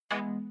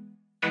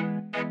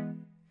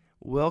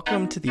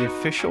Welcome to the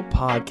official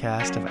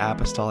podcast of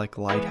Apostolic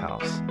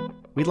Lighthouse.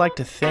 We'd like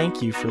to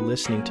thank you for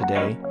listening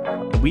today,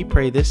 and we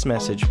pray this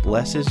message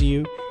blesses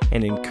you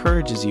and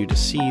encourages you to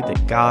see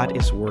that God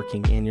is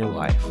working in your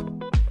life.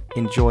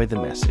 Enjoy the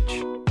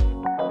message.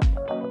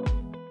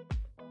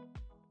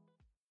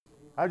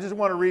 I just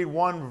want to read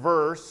one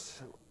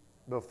verse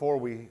before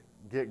we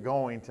get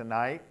going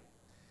tonight,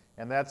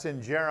 and that's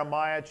in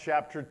Jeremiah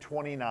chapter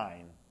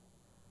 29.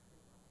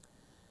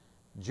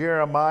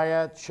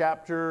 Jeremiah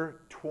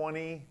chapter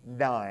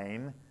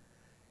 29,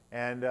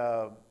 and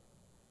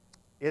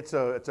it's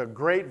a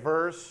great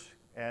verse,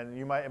 and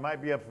it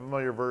might be a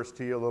familiar verse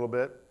to you a little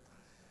bit,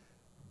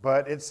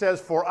 but it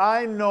says, "For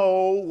I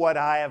know what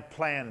I have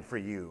planned for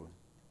you,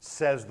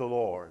 says the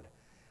Lord.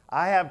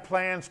 I have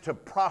plans to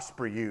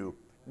prosper you,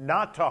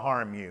 not to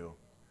harm you.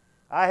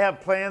 I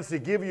have plans to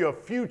give you a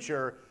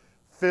future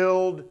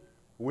filled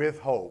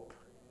with hope."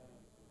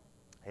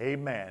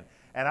 Amen.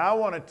 And I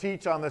want to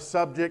teach on the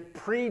subject,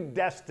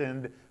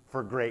 predestined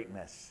for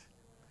greatness.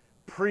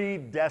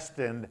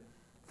 Predestined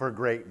for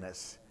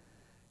greatness.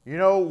 You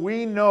know,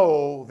 we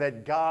know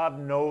that God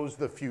knows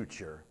the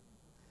future.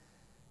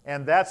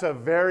 And that's a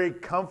very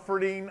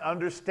comforting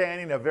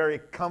understanding, a very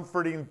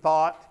comforting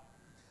thought.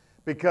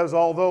 Because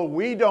although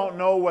we don't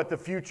know what the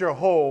future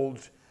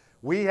holds,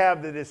 we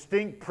have the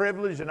distinct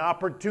privilege and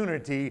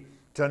opportunity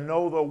to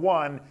know the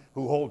one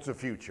who holds the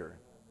future.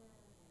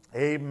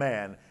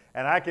 Amen.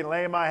 And I can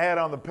lay my head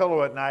on the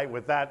pillow at night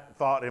with that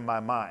thought in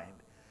my mind.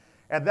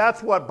 And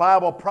that's what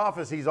Bible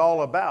prophecy is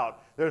all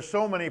about. There's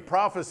so many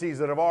prophecies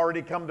that have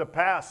already come to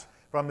pass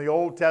from the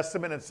Old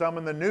Testament and some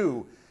in the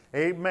New.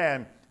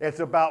 Amen.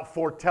 It's about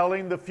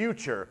foretelling the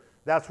future.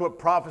 That's what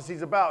prophecy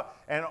is about.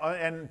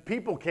 And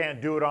people can't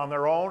do it on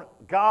their own.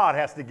 God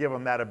has to give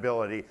them that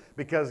ability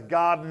because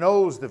God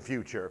knows the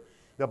future.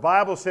 The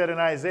Bible said in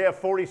Isaiah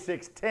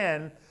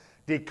 46:10,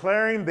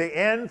 declaring the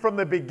end from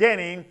the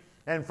beginning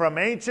and from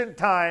ancient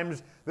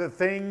times, the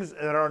things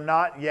that are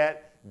not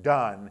yet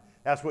done.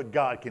 That's what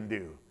God can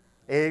do.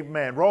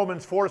 Amen.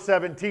 Romans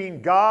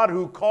 4:17, God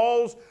who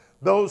calls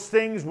those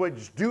things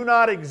which do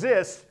not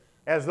exist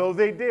as though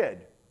they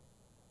did.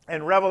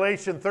 And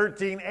Revelation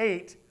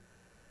 13:8,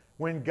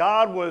 when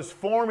God was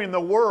forming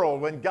the world,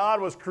 when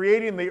God was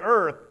creating the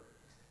earth,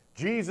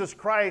 Jesus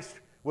Christ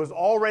was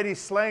already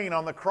slain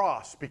on the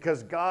cross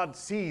because God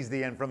sees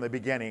the end from the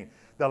beginning.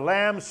 The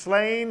Lamb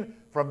slain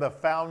from the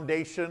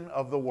foundation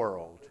of the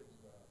world.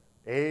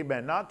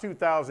 Amen. Not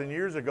 2,000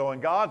 years ago in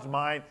God's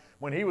mind,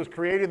 when He was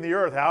creating the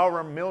earth,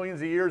 however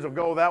millions of years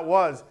ago that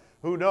was,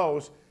 who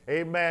knows?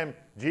 Amen.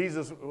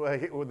 Jesus,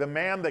 the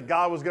man that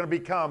God was going to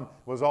become,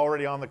 was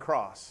already on the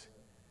cross.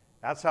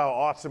 That's how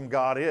awesome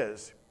God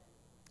is.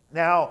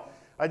 Now,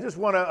 I just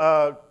want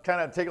to kind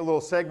of take a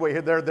little segue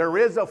here. There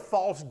is a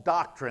false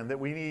doctrine that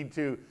we need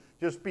to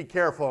just be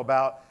careful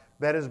about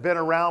that has been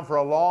around for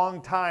a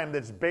long time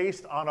that's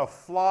based on a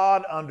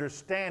flawed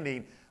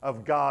understanding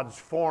of God's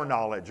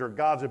foreknowledge or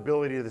God's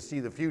ability to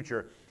see the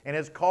future. And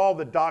it's called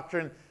the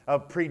doctrine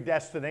of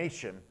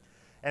predestination.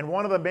 And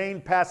one of the main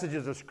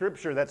passages of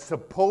Scripture that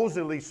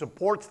supposedly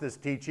supports this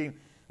teaching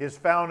is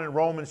found in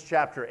Romans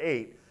chapter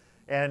 8.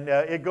 And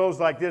it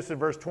goes like this in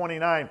verse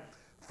 29.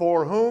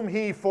 For whom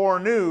He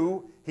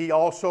foreknew, He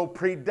also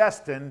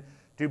predestined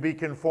to be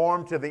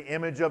conformed to the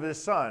image of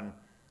His Son,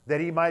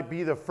 that He might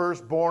be the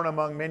firstborn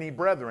among many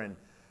brethren.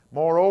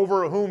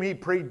 Moreover, whom He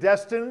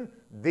predestined,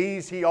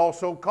 these He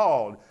also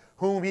called.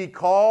 Whom He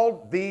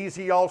called, these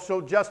He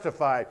also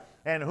justified.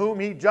 And whom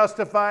He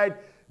justified,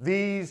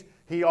 these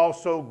He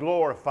also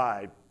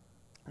glorified.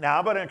 Now,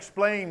 I'm going to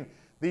explain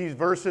these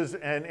verses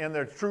in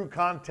their true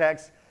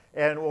context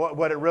and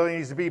what it really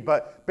needs to be.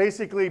 But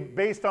basically,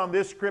 based on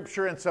this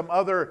scripture and some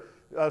other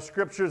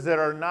scriptures that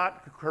are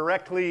not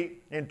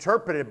correctly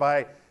interpreted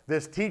by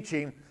this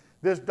teaching,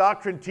 this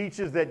doctrine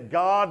teaches that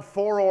God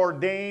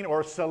foreordained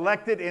or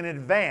selected in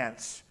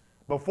advance,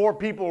 before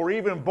people were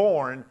even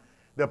born,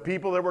 the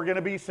people that were going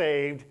to be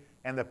saved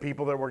and the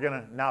people that were going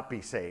to not be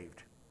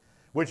saved.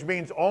 Which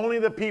means only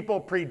the people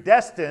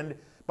predestined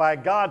by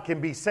God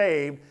can be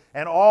saved,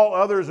 and all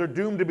others are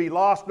doomed to be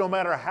lost no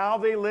matter how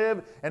they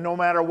live and no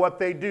matter what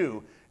they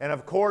do. And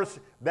of course,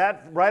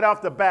 that right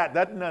off the bat,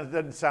 that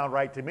doesn't sound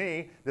right to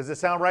me. Does it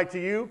sound right to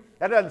you?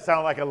 That doesn't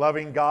sound like a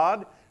loving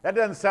God. That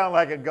doesn't sound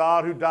like a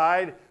God who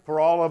died for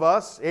all of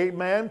us.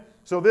 Amen.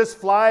 So this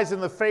flies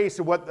in the face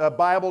of what the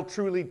Bible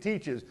truly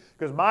teaches.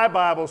 Because my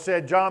Bible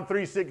said, John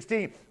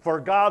 3:16, for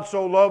God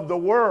so loved the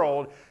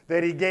world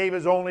that He gave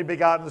His only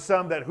begotten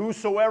Son, that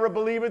whosoever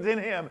believeth in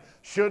Him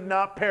should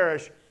not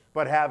perish,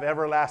 but have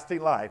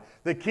everlasting life.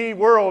 The key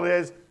word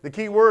is,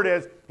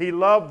 He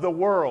loved the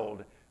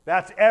world.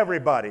 That's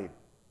everybody.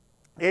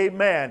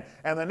 Amen.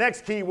 And the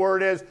next key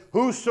word is,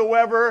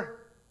 whosoever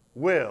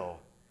will.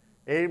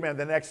 Amen.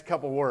 The next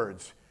couple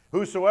words.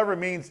 Whosoever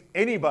means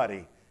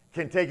anybody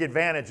can take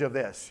advantage of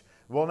this.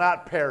 Will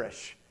not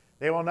perish.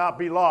 They will not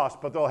be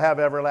lost, but they'll have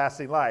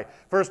everlasting life.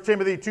 1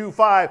 Timothy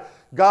 2:5,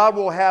 God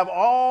will have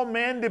all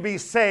men to be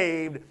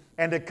saved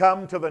and to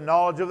come to the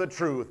knowledge of the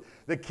truth.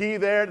 The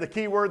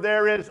key word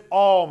there is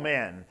all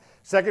men.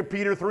 2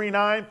 Peter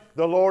 3:9,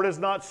 the Lord is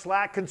not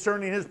slack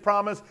concerning his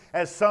promise,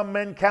 as some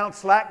men count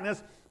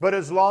slackness, but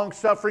is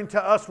long-suffering to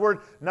usward,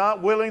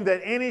 not willing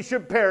that any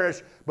should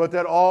perish, but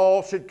that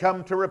all should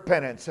come to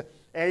repentance.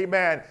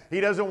 Amen. He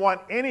doesn't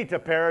want any to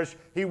perish.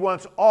 He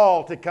wants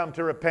all to come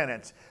to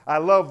repentance. I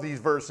love these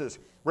verses.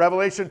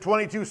 Revelation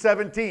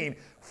 22:17,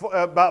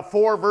 about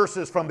 4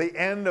 verses from the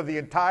end of the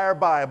entire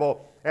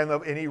Bible,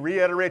 and he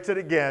reiterates it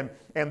again.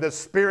 And the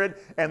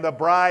Spirit and the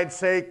bride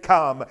say,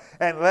 come.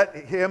 And let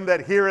him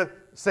that heareth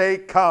say,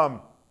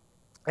 come.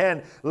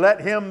 And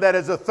let him that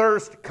is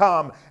athirst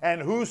come.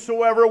 And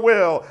whosoever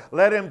will,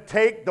 let him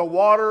take the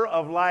water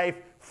of life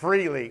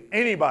freely.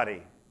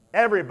 Anybody,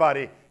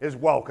 everybody is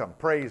welcome.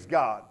 Praise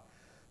God.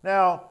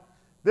 Now,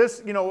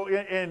 this,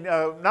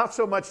 not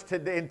so much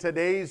in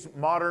today's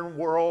modern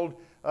world,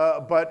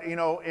 but,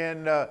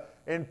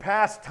 in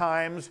past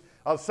times,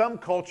 some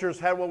cultures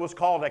had what was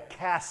called a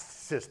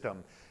caste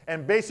system.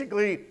 And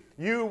basically,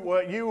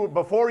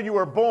 before you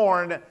were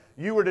born,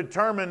 you were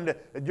determined,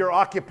 your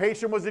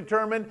occupation was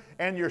determined,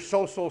 and your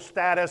social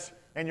status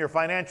and your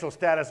financial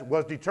status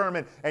was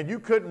determined, and you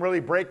couldn't really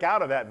break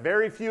out of that.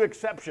 Very few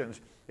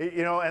exceptions.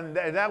 And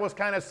that was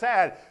kind of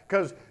sad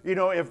because,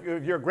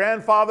 if your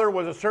grandfather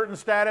was a certain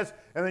status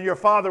and then your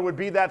father would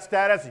be that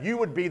status, you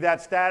would be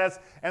that status,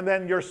 and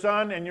then your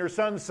son and your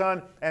son's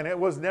son, and it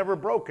was never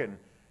broken.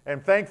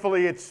 And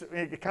thankfully,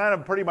 it kind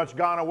of pretty much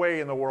gone away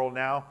in the world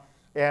now,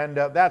 and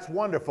that's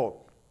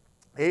wonderful.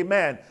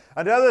 Amen.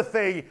 Another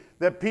thing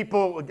that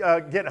people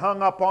get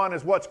hung up on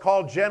is what's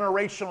called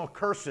generational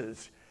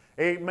curses.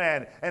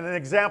 Amen. And an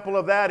example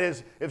of that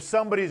is if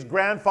somebody's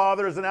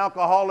grandfather is an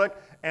alcoholic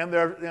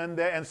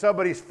and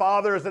somebody's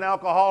father is an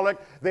alcoholic,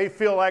 they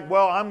feel like,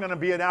 well, I'm going to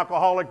be an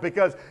alcoholic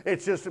because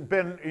it's just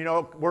been,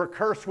 we're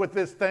cursed with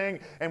this thing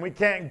and we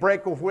can't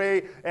break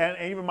away. And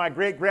even my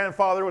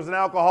great-grandfather was an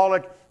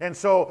alcoholic, and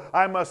so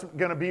I must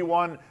going to be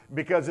one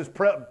because it's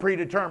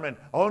predetermined.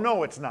 Oh,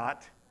 no, it's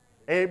not.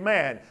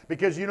 Amen.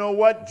 Because you know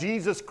what?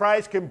 Jesus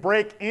Christ can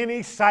break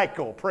any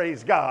cycle,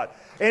 praise God.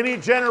 Any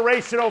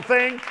generational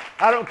thing,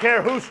 I don't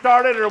care who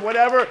started or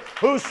whatever,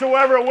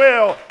 whosoever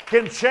will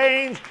can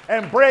change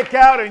and break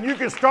out, and you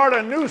can start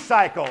a new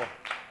cycle.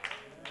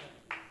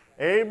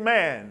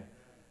 Amen.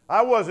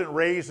 I wasn't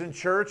raised in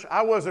church.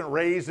 I wasn't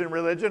raised in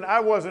religion.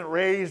 I wasn't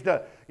raised,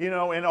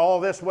 in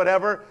all this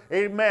whatever.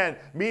 Amen.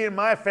 Me and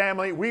my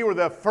family, we were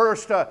the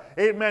first,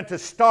 to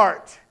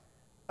start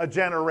a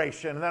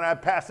generation, and then I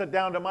pass it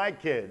down to my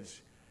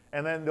kids,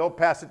 and then they'll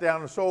pass it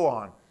down and so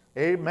on.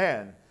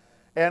 Amen.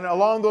 And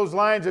along those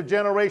lines of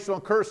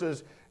generational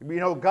curses,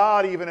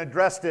 God even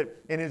addressed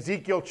it in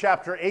Ezekiel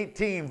chapter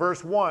 18,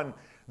 verse 1.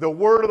 The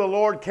word of the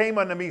Lord came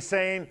unto me,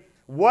 saying,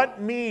 what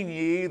mean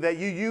ye that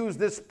you use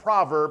this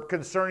proverb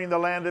concerning the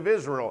land of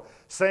Israel,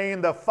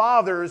 saying, the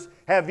fathers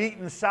have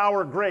eaten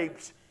sour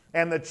grapes,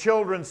 and the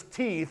children's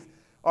teeth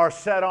are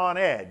set on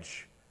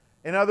edge.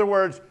 In other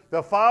words,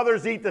 the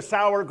fathers eat the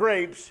sour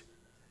grapes,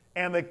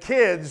 and the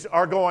kids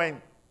are going,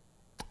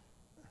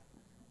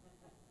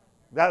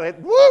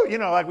 woo,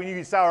 like when you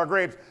eat sour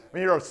grapes,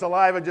 when your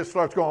saliva just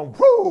starts going,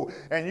 woo,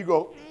 and you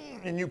go,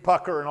 and you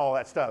pucker and all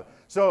that stuff.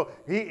 So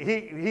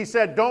he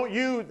said,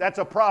 that's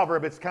a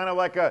proverb. It's kind of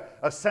like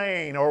a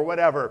saying or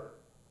whatever.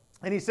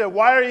 And he said,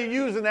 why are you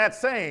using that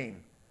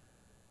saying?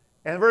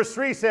 And verse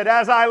 3 said,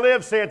 as I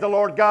live, saith the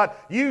Lord God,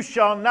 you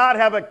shall not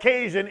have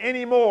occasion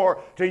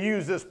anymore to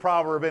use this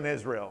proverb in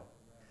Israel.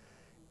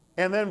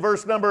 And then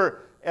verse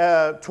number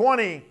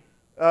 20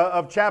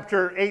 of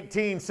chapter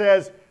 18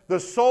 says, the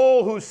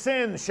soul who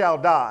sins shall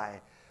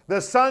die.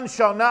 The son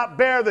shall not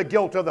bear the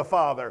guilt of the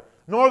father,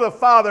 nor the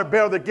father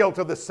bear the guilt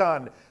of the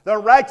son. The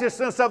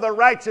righteousness of the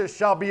righteous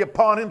shall be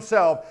upon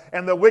himself,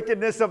 and the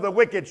wickedness of the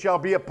wicked shall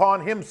be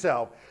upon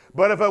himself.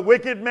 But if a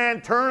wicked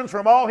man turns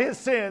from all his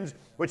sins,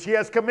 which he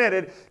has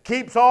committed,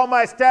 keeps all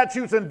my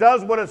statutes and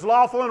does what is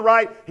lawful and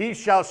right, he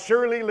shall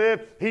surely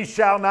live, he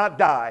shall not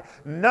die.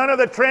 None of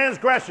the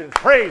transgressions,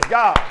 praise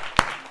God.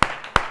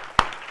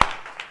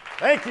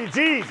 Thank you,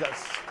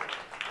 Jesus.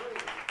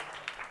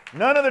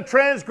 None of the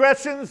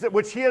transgressions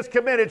which he has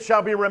committed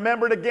shall be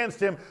remembered against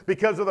him,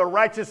 because of the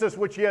righteousness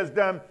which he has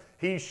done,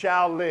 he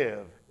shall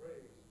live.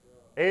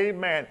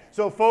 Amen.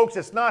 So folks,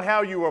 it's not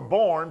how you were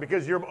born,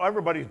 because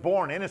everybody's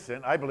born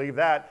innocent. I believe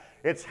that.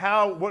 It's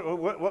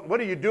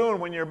what are you doing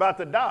when you're about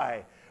to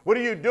die? What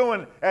are you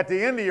doing at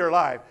the end of your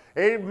life?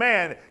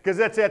 Amen. Because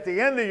that's at the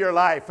end of your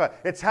life.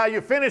 It's how you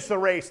finish the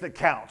race that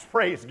counts.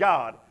 Praise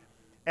God.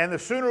 And the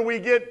sooner we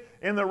get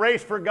in the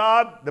race for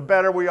God, the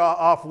better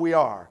off we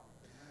are.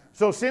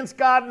 So since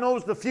God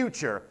knows the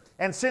future,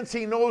 and since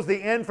he knows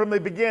the end from the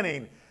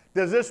beginning,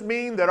 does this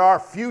mean that our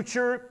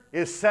future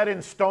is set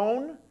in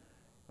stone?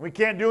 We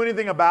can't do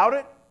anything about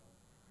it?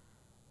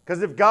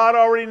 Because if God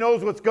already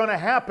knows what's going to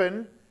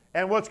happen,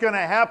 and what's going to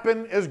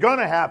happen is going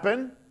to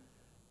happen,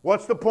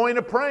 what's the point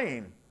of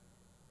praying?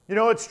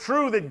 It's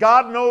true that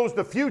God knows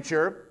the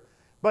future,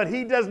 but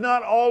he does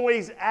not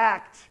always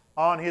act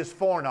on his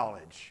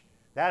foreknowledge.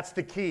 That's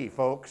the key,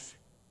 folks.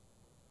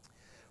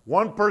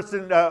 One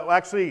person,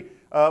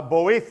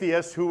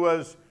 Boethius, who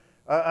was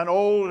an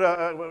old,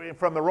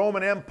 from the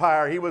Roman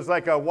Empire. He was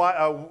like a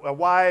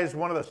wise,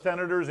 one of the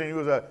senators, and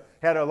he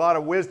had a lot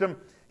of wisdom.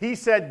 He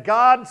said,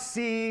 God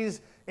sees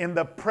in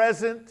the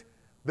present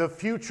the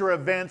future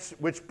events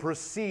which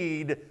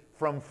proceed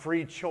from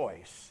free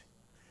choice.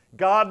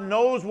 God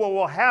knows what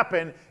will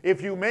happen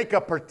if you make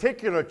a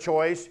particular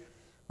choice,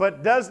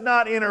 but does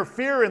not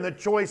interfere in the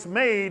choice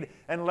made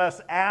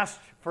unless asked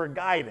for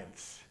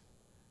guidance.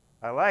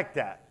 I like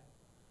that.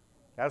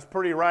 That's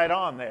pretty right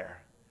on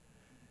there.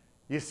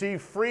 You see,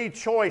 free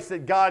choice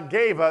that God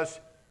gave us,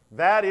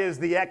 that is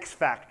the X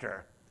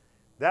factor.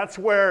 That's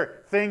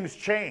where things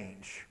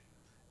change.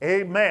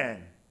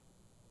 Amen.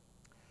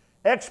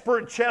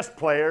 Expert chess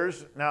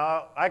players,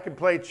 now I can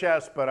play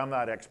chess, but I'm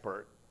not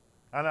expert.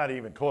 I'm not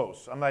even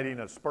close. I'm not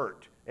even a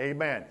spurt.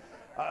 Amen.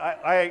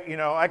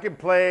 I can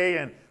play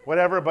and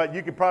whatever, but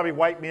you could probably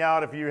wipe me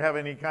out if you have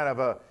any kind of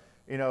a,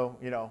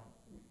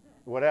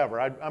 whatever.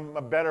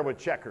 I'm better with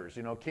checkers,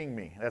 king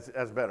me.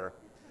 That's better.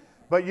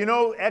 But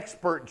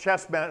expert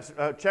chess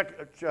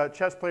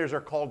players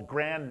are called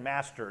grand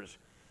masters.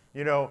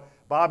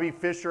 Bobby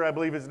Fischer, I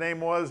believe his name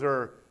was,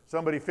 or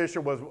somebody Fischer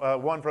was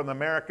one from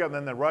America, and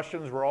then the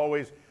Russians were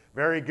always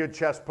very good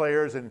chess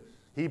players, and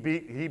he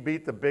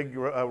beat the big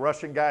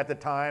Russian guy at the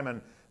time,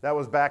 and that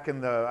was back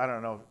in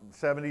the,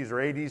 70s or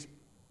 80s.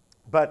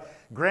 But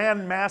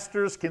grand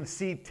masters can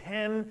see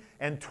 10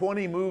 and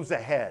 20 moves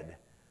ahead.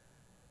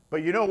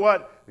 But you know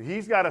what?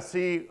 He's got to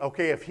see,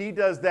 okay, if he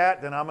does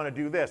that, then I'm going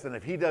to do this. And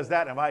if he does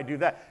that, and if I do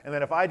that, and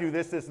then if I do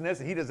this, this, and this,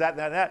 and he does that, and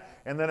that, and that,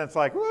 and then it's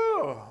like,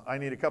 whoa, I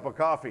need a cup of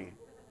coffee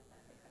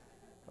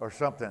or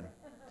something.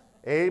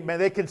 Amen.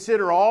 They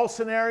consider all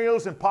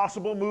scenarios and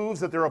possible moves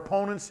that their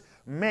opponents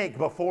make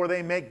before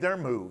they make their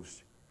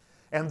moves.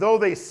 And though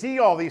they see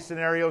all these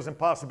scenarios and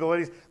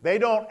possibilities, they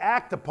don't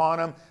act upon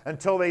them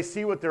until they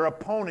see what their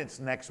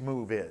opponent's next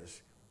move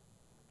is.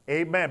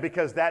 Amen.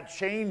 Because that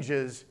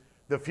changes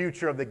the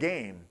future of the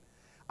game.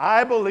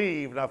 I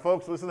believe, now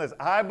folks, listen to this,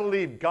 I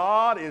believe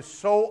God is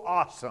so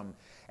awesome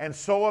and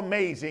so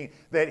amazing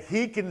that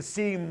He can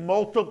see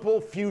multiple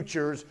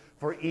futures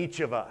for each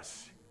of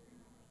us.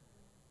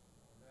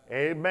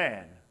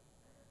 Amen.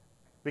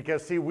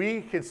 Because, see,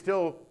 we can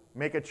still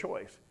make a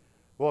choice.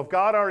 Well, if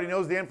God already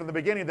knows the end from the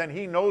beginning, then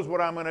He knows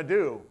what I'm going to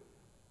do.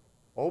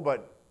 Oh,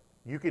 but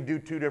you could do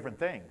 2 different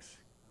things.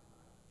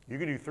 You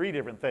can do 3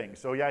 different things.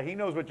 So, yeah, He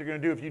knows what you're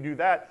going to do if you do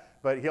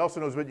that, but He also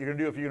knows what you're going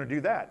to do if you're going to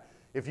do that.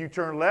 If you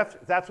turn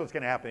left, that's what's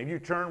going to happen. If you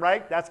turn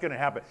right, that's going to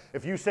happen.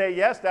 If you say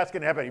yes, that's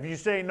going to happen. If you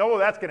say no,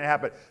 that's going to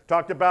happen.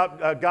 Talked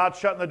about God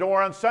shutting the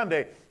door on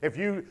Sunday. If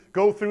you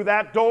go through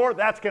that door,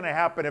 that's going to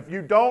happen. If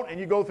you don't and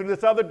you go through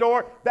this other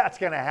door, that's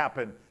going to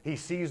happen. He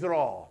sees it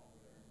all.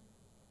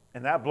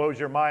 And that blows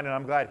your mind, and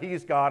I'm glad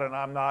He's God and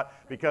I'm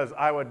not, because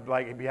I would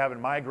be having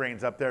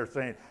migraines up there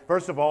saying,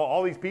 first of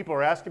all these people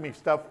are asking me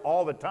stuff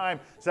all the time.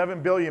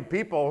 7 billion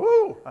people,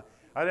 whoo,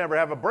 I never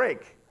have a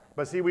break.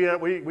 But see, we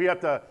have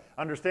to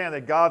understand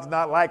that God's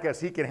not like us.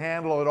 He can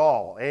handle it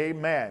all.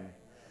 Amen.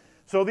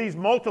 So these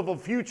multiple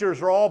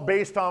futures are all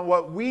based on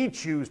what we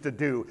choose to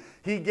do.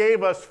 He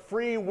gave us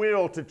free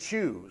will to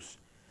choose.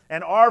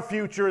 And our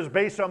future is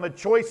based on the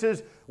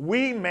choices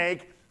we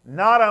make,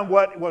 not on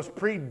what was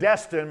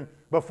predestined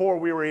before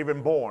we were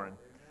even born.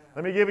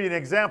 Let me give you an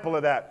example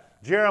of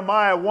that.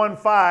 Jeremiah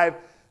 1:5,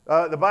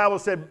 the Bible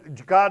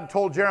said, God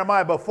told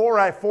Jeremiah, before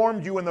I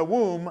formed you in the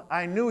womb,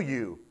 I knew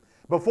you.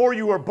 Before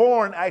you were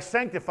born, I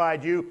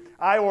sanctified you.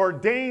 I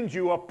ordained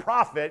you a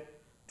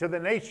prophet to the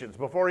nations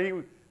before he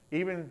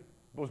even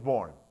was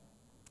born.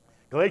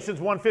 Galatians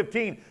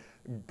 1:15,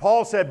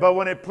 Paul said, but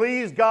when it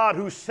pleased God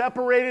who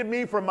separated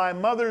me from my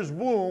mother's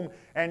womb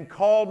and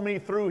called me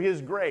through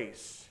His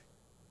grace.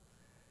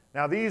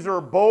 Now these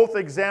are both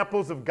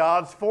examples of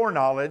God's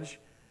foreknowledge,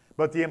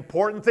 but the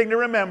important thing to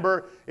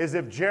remember is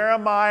if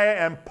Jeremiah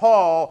and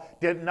Paul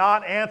did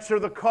not answer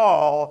the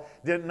call,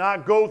 did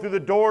not go through the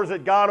doors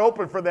that God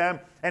opened for them,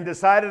 and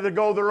decided to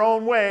go their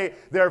own way,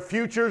 their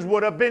futures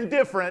would have been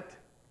different.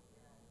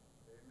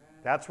 Amen.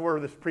 That's where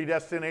this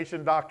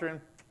predestination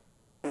doctrine,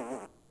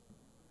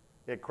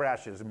 it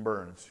crashes and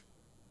burns.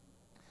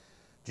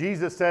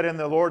 Jesus said in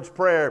the Lord's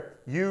Prayer,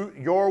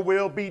 your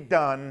will be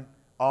done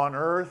on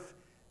earth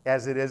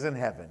as it is in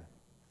heaven.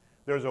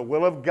 There's a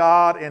will of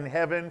God in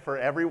heaven for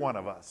every one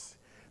of us.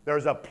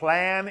 There's a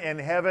plan in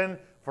heaven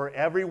for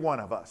every one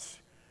of us.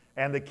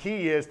 And the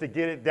key is to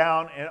get it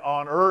down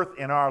on earth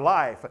in our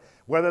life.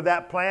 Whether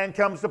that plan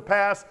comes to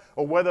pass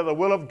or whether the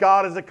will of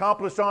God is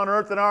accomplished on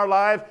earth in our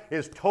lives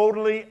is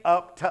totally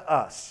up to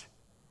us.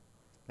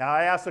 Now,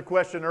 I asked the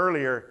question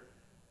earlier,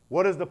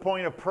 what is the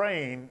point of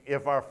praying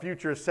if our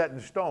future is set in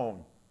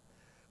stone?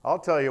 I'll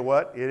tell you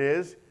what it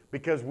is,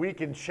 because we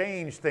can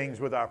change things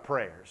with our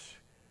prayers.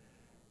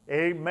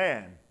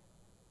 Amen.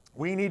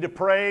 We need to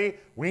pray.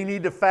 We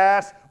need to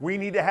fast. We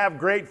need to have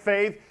great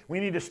faith. We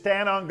need to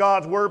stand on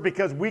God's word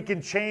because we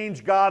can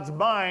change God's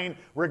mind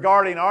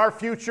regarding our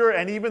future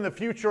and even the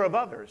future of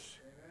others.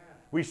 Amen.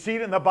 We see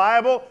it in the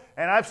Bible,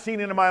 and I've seen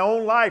it in my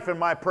own life, in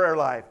my prayer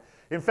life.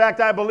 In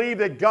fact, I believe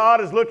that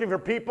God is looking for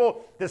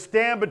people to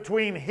stand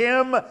between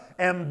Him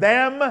and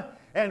them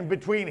and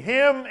between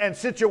him and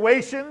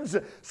situations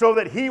so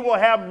that he will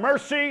have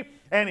mercy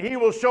and he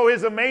will show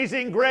his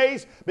amazing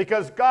grace,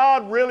 because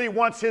God really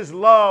wants his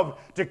love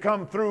to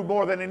come through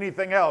more than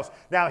anything else.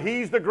 Now,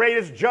 he's the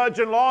greatest judge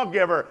and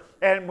lawgiver,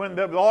 and when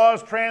the law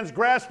is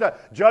transgressed,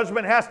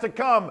 judgment has to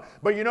come.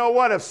 But you know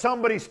what? If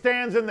somebody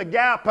stands in the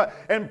gap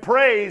and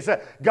prays,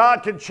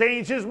 God can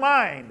change his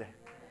mind.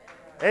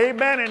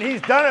 Amen. And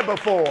he's done it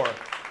before.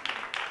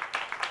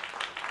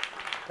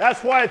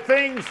 That's why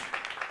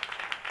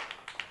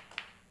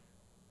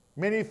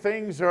many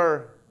things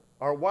are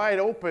wide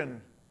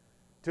open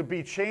to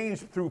be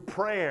changed through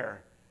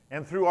prayer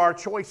and through our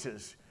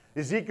choices.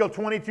 Ezekiel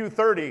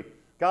 22:30,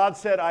 God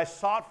said, I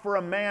sought for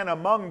a man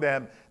among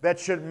them that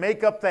should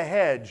make up the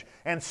hedge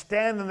and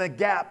stand in the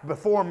gap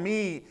before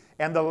me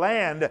and the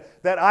land,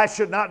 that I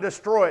should not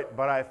destroy it,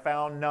 but I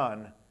found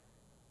none.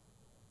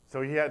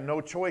 So he had no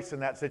choice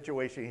in that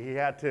situation. He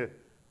had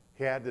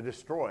to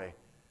destroy.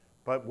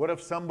 But what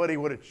if somebody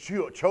would have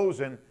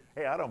chosen,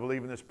 hey, I don't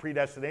believe in this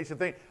predestination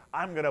thing.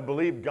 I'm going to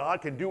believe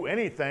God can do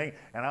anything,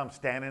 and I'm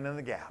standing in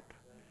the gap.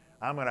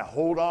 I'm going to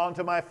hold on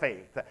to my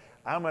faith.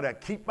 I'm going to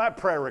keep my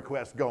prayer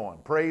request going.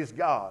 Praise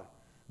God.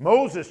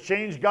 Moses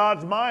changed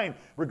God's mind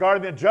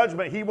regarding the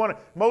judgment. He wanted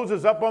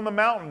Moses up on the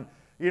mountain,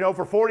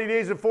 for 40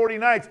 days and 40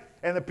 nights.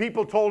 And the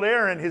people told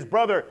Aaron, his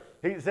brother,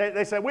 they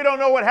said, we don't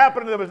know what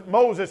happened to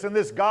Moses and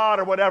this God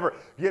or whatever.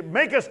 You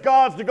make us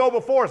gods to go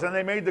before us. And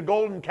they made the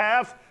golden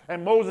calves.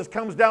 And Moses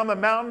comes down the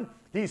mountain.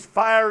 He's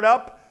fired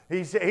up.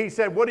 He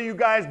said, what are you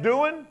guys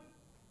doing?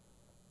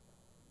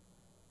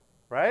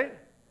 Right?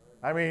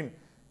 I mean,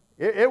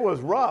 it was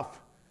rough.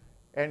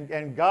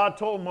 And God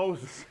told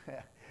Moses,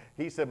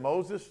 he said,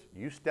 Moses,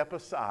 you step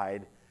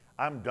aside.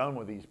 I'm done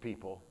with these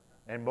people.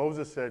 And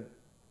Moses said,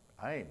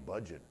 I ain't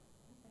budging.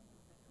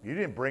 You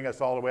didn't bring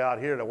us all the way out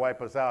here to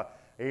wipe us out.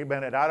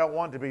 Amen. And I don't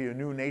want to be a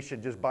new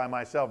nation just by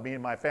myself, me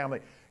and my family.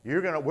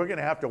 We're going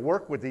to have to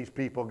work with these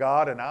people,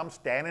 God, and I'm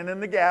standing in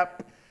the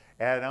gap,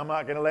 and I'm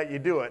not going to let you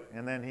do it.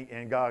 And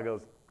then God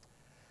goes,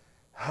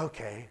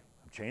 okay,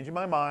 I'm changing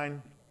my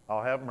mind.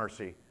 I'll have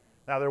mercy.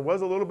 Now, there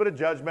was a little bit of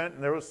judgment,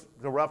 and there was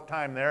a rough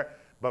time there,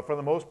 but for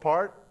the most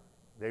part,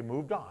 they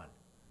moved on.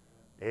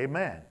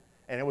 Amen.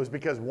 And it was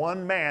because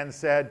one man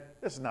said,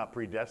 this is not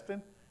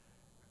predestined.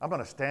 I'm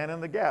going to stand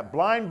in the gap.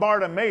 Blind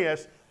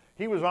Bartimaeus,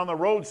 he was on the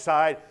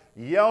roadside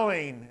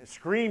yelling,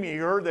 screaming. He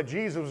heard that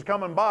Jesus was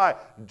coming by.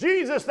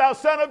 Jesus, thou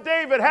son of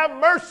David, have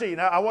mercy.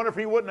 Now, I wonder if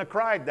he wouldn't have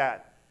cried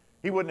that.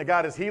 He wouldn't have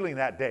got his healing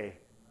that day.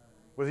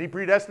 Was he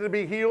predestined to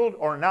be healed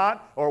or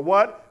not? Or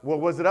what? Well,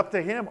 was it up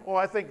to him? Oh,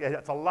 I think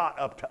it's a lot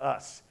up to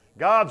us.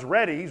 God's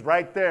ready. He's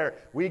right there.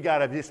 We got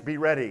to just be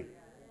ready.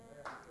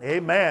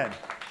 Amen.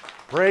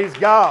 Praise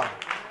God.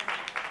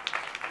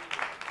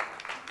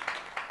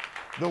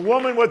 The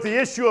woman with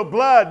the issue of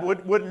blood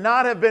would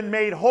not have been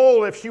made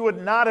whole if she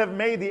would not have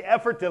made the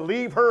effort to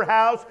leave her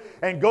house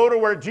and go to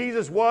where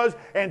Jesus was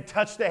and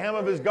touch the hem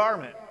of his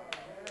garment.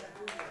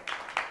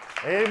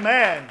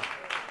 Amen.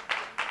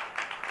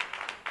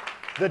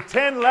 The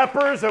 10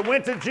 lepers that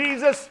went to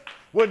Jesus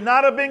would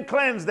not have been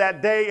cleansed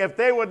that day if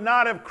they would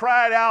not have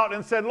cried out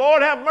and said,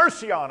 Lord, have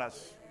mercy on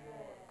us.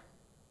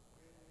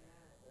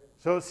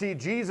 So see,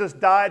 Jesus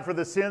died for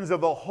the sins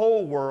of the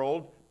whole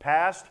world,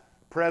 past,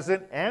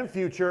 present, and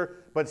future,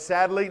 but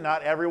sadly,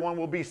 not everyone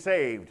will be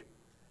saved.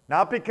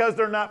 Not because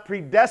they're not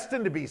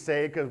predestined to be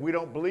saved, because we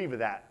don't believe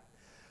that,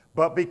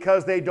 but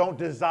because they don't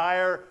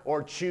desire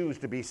or choose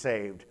to be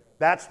saved.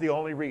 That's the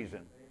only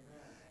reason.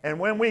 And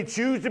when we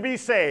choose to be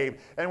saved,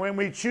 and when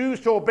we choose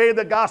to obey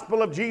the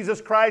gospel of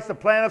Jesus Christ, the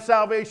plan of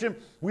salvation,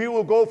 we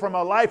will go from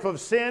a life of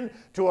sin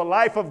to a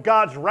life of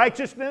God's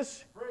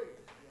righteousness.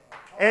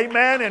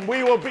 Amen. And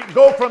we will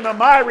go from the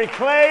miry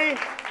clay,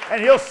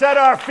 and He'll set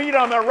our feet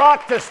on the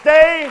rock to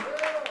stay.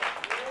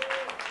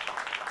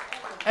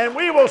 And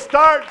we will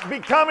start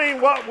becoming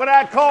what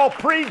I call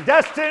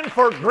predestined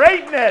for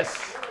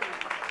greatness.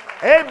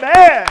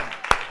 Amen.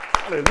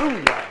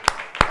 Hallelujah.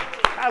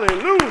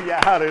 Hallelujah.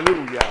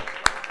 Hallelujah.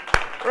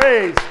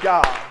 Praise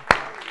God.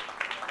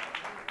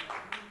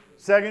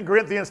 2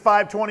 Corinthians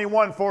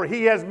 5:21, for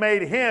He has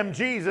made Him,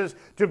 Jesus,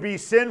 to be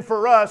sin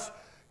for us.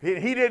 He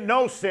didn't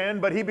know sin,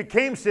 but He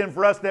became sin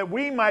for us that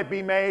we might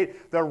be made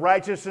the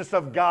righteousness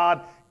of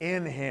God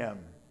in Him.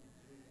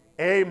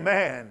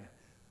 Amen.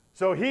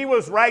 So He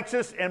was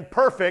righteous and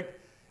perfect,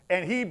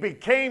 and He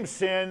became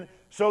sin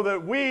so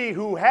that we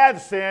who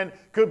had sin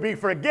could be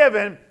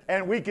forgiven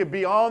and we could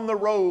be on the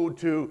road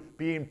to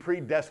being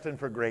predestined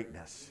for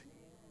greatness.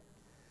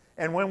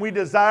 And when we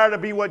desire to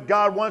be what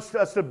God wants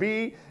us to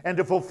be and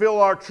to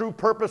fulfill our true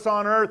purpose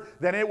on earth,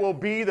 then it will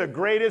be the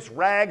greatest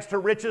rags to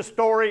riches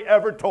story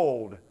ever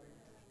told.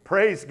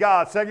 Praise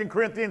God. 2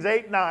 Corinthians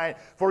 8:9,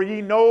 for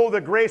ye know the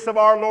grace of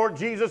our Lord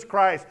Jesus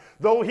Christ,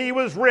 though He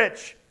was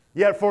rich,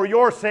 yet for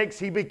your sakes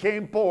He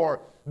became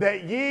poor,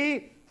 that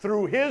ye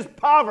through His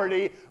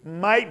poverty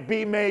might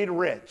be made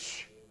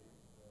rich.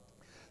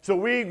 So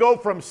we go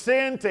from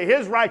sin to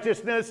His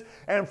righteousness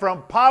and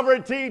from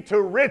poverty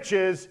to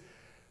riches,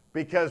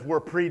 because we're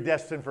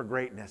predestined for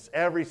greatness.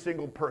 Every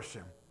single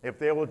person, if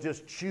they will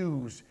just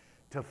choose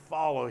to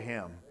follow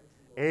Him.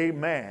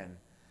 Amen.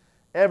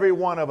 Every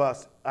one of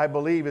us, I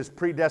believe, is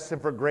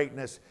predestined for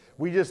greatness.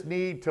 We just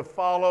need to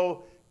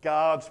follow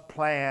God's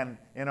plan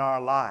in our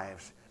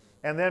lives.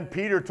 And then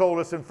Peter told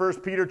us in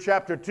 1 Peter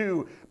chapter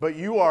 2, but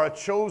you are a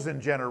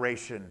chosen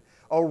generation,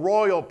 a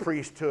royal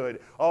priesthood,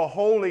 a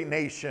holy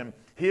nation,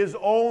 His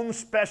own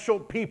special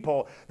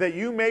people, that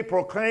you may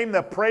proclaim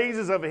the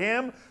praises of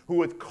Him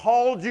who hath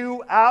called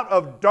you out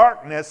of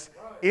darkness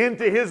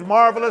into His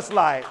marvelous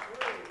light,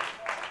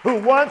 who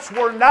once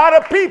were not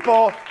a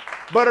people,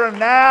 but are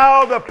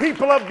now the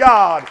people of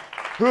God,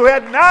 who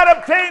had not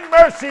obtained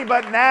mercy,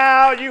 but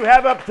now you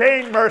have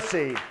obtained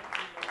mercy.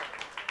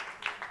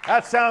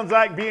 That sounds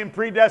like being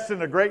predestined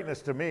to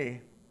greatness to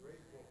me.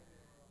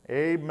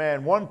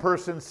 Amen. One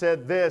person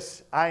said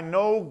this, I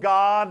know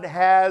God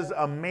has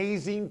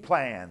amazing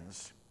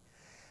plans.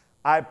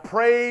 I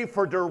pray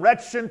for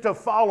direction to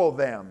follow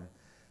them,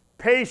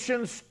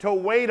 patience to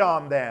wait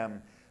on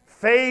them,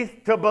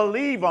 faith to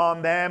believe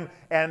on them,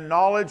 and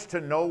knowledge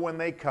to know when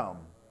they come.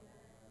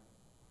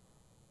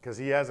 Because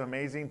He has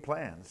amazing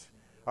plans.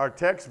 Our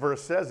text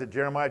verse says it,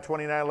 Jeremiah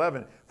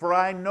 29:11, for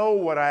I know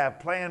what I have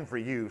planned for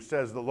you,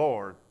 says the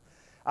Lord.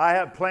 I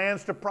have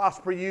plans to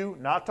prosper you,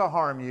 not to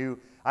harm you.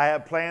 I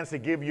have plans to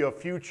give you a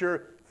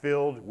future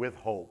filled with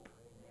hope.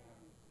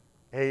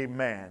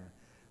 Amen.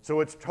 So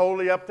it's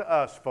totally up to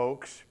us,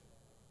 folks,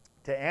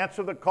 to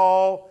answer the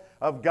call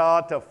of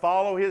God, to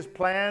follow His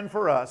plan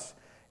for us,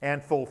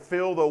 and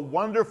fulfill the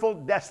wonderful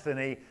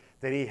destiny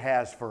that He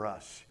has for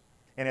us.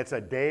 And it's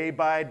a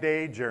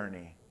day-by-day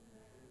journey.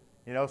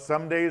 You know,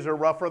 some days are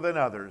rougher than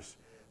others.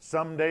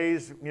 Some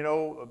days,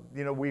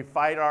 we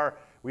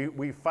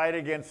fight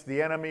against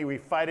the enemy. We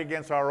fight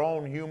against our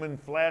own human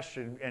flesh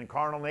and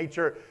carnal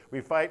nature. We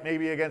fight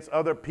maybe against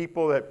other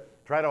people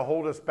that try to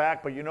hold us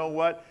back. But you know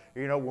what?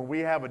 When we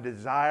have a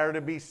desire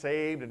to be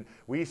saved and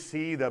we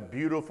see the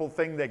beautiful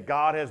thing that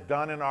God has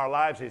done in our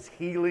lives, His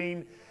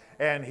healing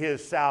and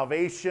His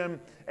salvation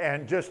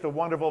and just the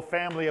wonderful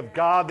family of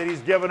God that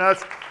He's given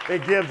us,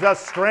 it gives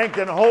us strength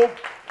and hope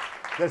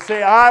to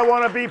say, I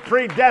want to be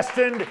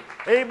predestined,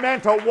 amen,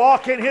 to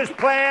walk in His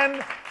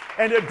plan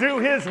and to do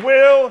His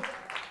will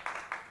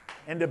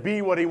and to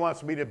be what He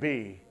wants me to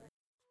be.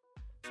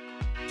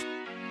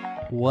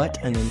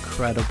 What an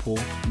incredible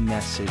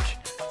message.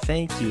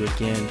 Thank you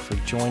again for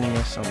joining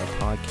us on the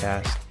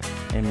podcast,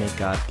 and may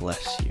God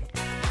bless you.